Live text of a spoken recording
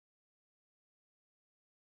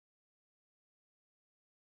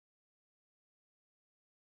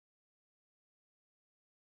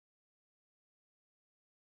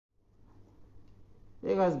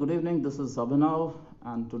Hey guys, good evening. This is Abhinav,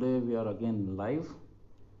 and today we are again live.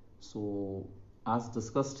 So, as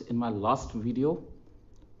discussed in my last video,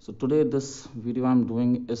 today this video I'm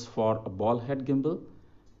doing is for a ball head gimbal.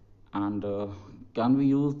 And can we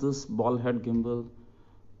use this ball head gimbal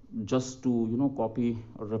just to copy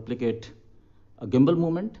or replicate a gimbal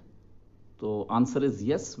movement? So, answer is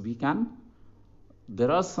yes, we can. There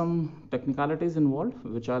are some technicalities involved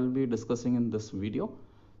which I'll be discussing in this video.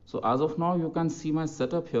 So as of now, you can see my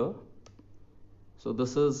setup here. So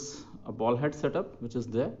this is a ball head setup which is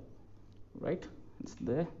there, right? It's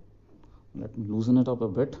there. Let me loosen it up a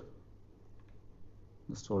bit.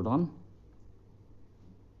 Just hold on.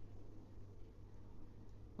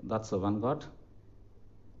 That's a Vanguard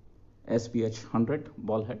SPH 100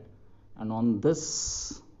 ball head, and on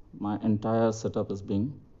this my entire setup is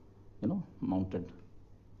being mounted.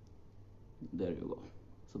 There you go.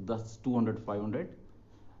 So that's 200 500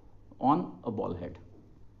 on a ball head.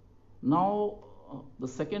 Now the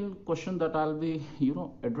second question that I'll be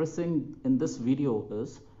addressing in this video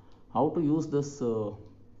is how to use this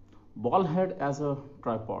ball head as a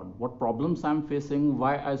tripod, what problems I'm facing,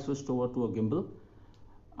 why I switched over to a gimbal,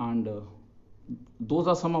 and those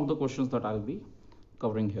are some of the questions that I'll be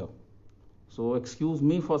covering here. So excuse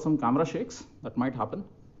me for some camera shakes that might happen.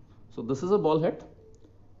 So this is a ball head.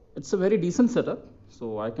 It's a very decent setup,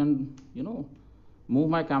 so I can move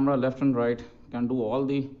my camera left and right, can do all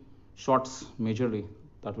the shots majorly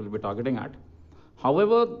that we'll be targeting at.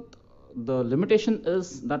 However, the limitation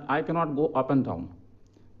is that I cannot go up and down,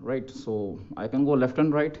 right? So I can go left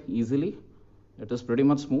and right easily, it is pretty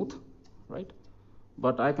much smooth, right?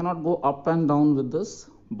 But I cannot go up and down with this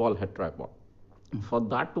ball head tripod. For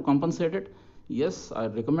that, to compensate it, yes, I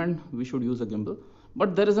recommend we should use a gimbal,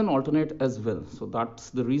 but there is an alternate as well. So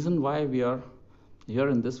that's the reason why we are here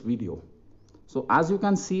in this video. So as you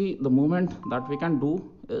can see, the movement that we can do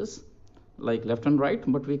is like left and right,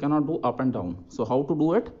 but we cannot do up and down. So how to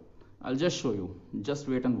do it? I'll just show you. Just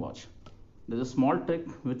wait and watch. There's a small trick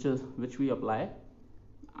which we apply,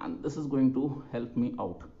 and this is going to help me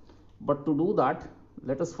out. But to do that,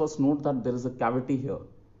 let us first note that there is a cavity here.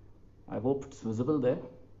 I hope it's visible there.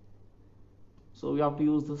 So we have to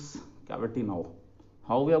use this cavity now.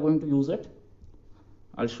 How we are going to use it?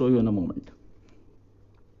 I'll show you in a moment.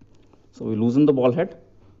 So we loosen the ball head.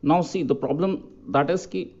 Now see, the problem that is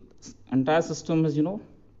key, entire system is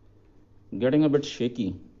getting a bit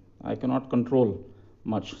shaky. I cannot control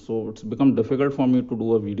much, so it's become difficult for me to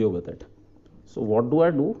do a video with it. So what do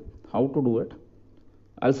I do? How to do it?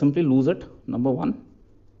 I'll simply lose it. Number one,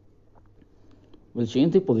 we'll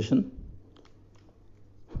change the position,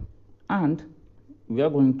 and we are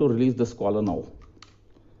going to release this collar now,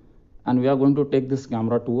 and we are going to take this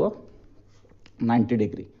camera to a 90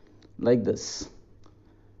 degree like this,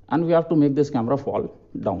 and we have to make this camera fall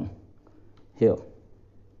down here,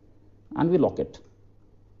 and we lock it.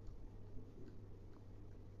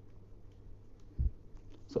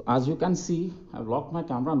 So as you can see, I've locked my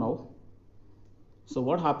camera now. So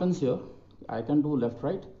what happens here, I can do left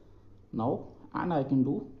right now, and I can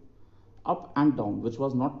do up and down, which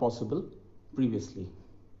was not possible previously,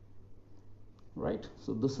 right?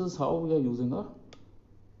 So this is how we are using a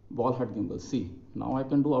ball head gimbal. See, now I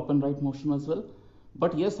can do up and right motion as well,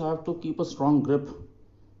 but yes, I have to keep a strong grip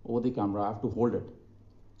over the camera. I have to hold it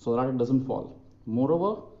so that it doesn't fall.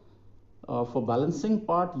 Moreover, for balancing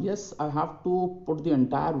part, yes, I have to put the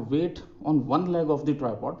entire weight on one leg of the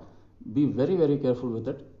tripod. Be very, very careful with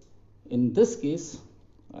it. In this case,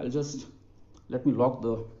 I'll just let me lock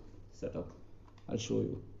the setup. I'll show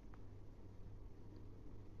you.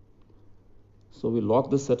 So we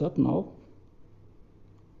lock this setup now.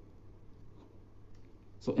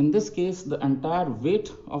 So in this case, the entire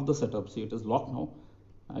weight of the setup, see, it is locked now.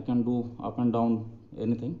 I can do up and down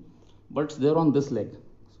anything, but it's there on this leg.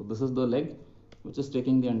 So this is the leg which is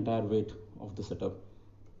taking the entire weight of the setup,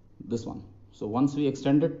 this one. So once we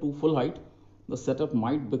extend it to full height, the setup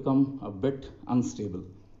might become a bit unstable.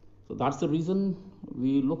 So that's the reason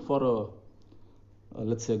we look for a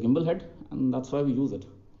let's say a gimbal head, and that's why we use it.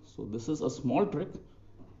 So this is a small trick.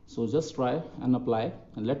 So just try and apply,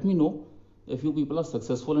 and let me know if you people are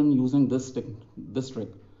successful in using this trick,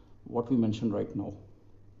 what we mentioned right now.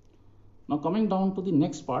 Now coming down to the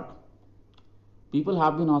next part, people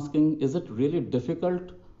have been asking, is it really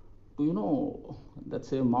difficult to let's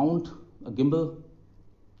say mount a gimbal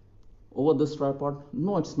over this tripod?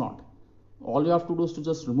 No, it's not. All you have to do is to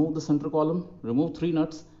just remove the center column, remove 3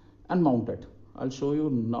 nuts, and mount it. I'll show you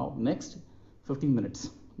now, next 15 minutes.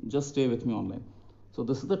 Just stay with me online. So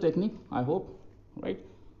this is the technique, I hope, right,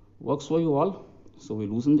 works for you all. So we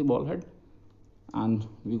loosen the ball head, and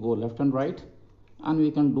we go left and right, and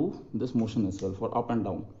we can do this motion as well for up and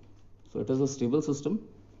down. So it is a stable system.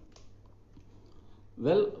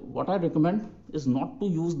 Well, what I recommend is not to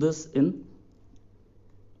use this in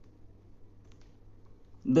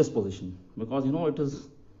this position, because it is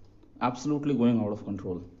absolutely going out of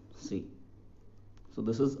control. See, so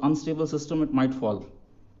this is unstable system, it might fall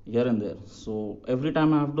here and there. So every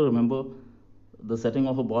time I have to remember the setting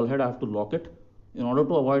of a ball head, I have to lock it. In order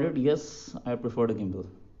to avoid it, yes, I prefer a gimbal.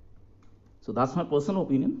 So that's my personal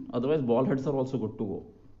opinion. Otherwise, ball heads are also good to go.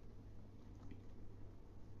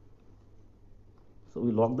 So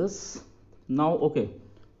we lock this. Now, okay,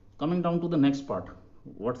 coming down to the next part,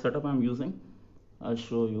 what setup I'm using, I'll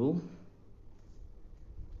show you.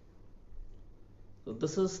 So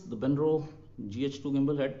this is the Benro GH2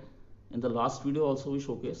 gimbal head. In the last video also we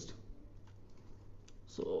showcased.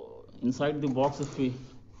 So inside the box,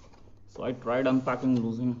 so I tried unpacking,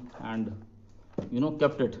 losing, and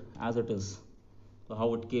kept it as it is. So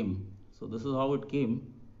how it came. So this is how it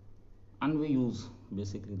came, and we use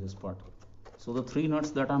basically this part. So the 3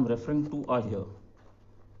 nuts that I'm referring to are here.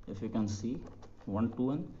 If you can see, 1,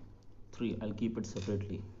 2, and 3. I'll keep it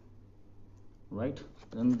separately. Right.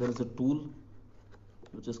 Then there is a tool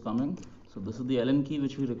which is coming. So this is the Allen key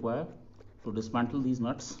which we require to dismantle these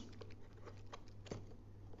nuts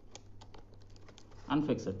and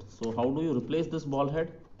fix it. So how do you replace this ball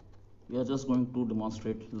head? We are just going to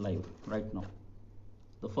demonstrate live right now.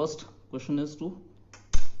 The first question is to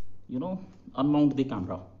unmount the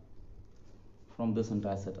camera from this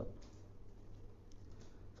entire setup.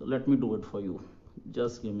 So let me do it for you.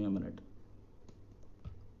 Just give me a minute.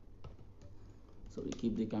 So we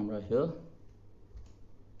keep the camera here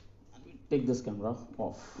and we take this camera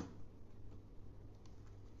off.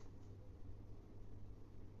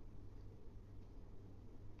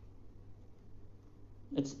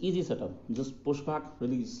 It's easy setup. Just push back,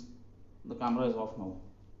 release. The camera is off now.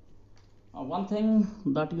 One thing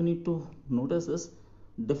that you need to notice is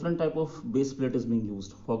different type of base plate is being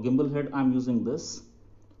used. For gimbal head, I'm using this,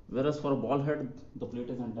 whereas for a ball head, the plate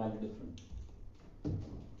is entirely different.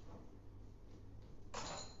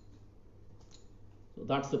 So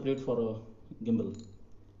that's the plate for a gimbal.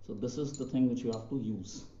 So this is the thing which you have to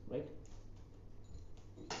use, right?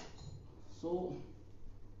 So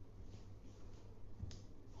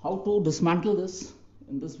how to dismantle this?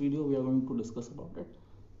 In this video, we are going to discuss about it.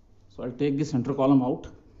 So I'll take the center column out.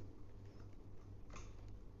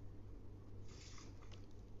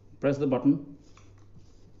 Press the button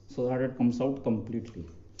so that it comes out completely.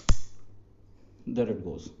 There it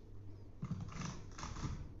goes.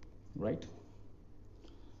 Right?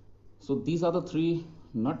 So these are the 3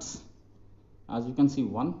 nuts. As you can see,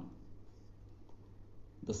 1,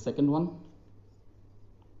 the second one,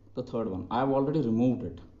 the third one. I have already removed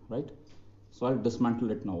it, right? So I'll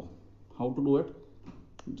dismantle it now. How to do it?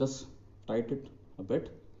 Just tighten it a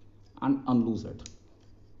bit and unloose it.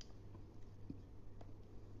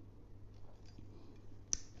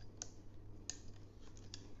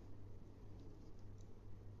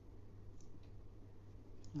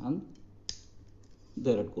 And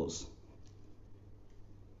there it goes.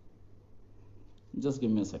 Just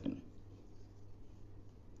give me a second.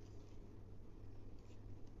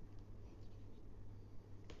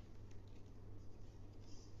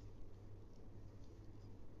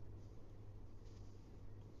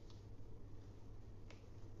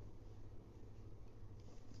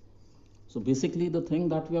 So basically the thing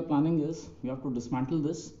that we are planning is we have to dismantle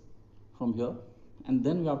this from here, and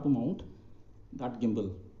then we have to mount that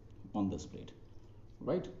gimbal on this plate,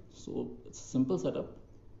 right? So it's a simple setup.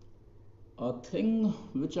 A thing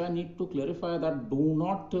which I need to clarify, that do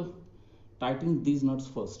not tighten these nuts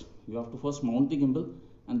first. You have to first mount the gimbal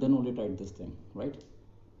and then only tighten this thing, right?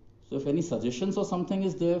 So if any suggestions or something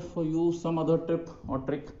is there for you, some other tip or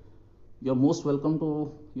trick, you're most welcome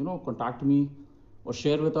to contact me or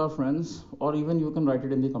share with our friends, or even you can write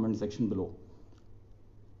it in the comment section below.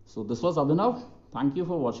 So this was Abhinav. Thank you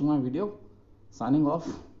for watching my video. Signing off.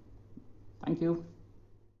 Thank you.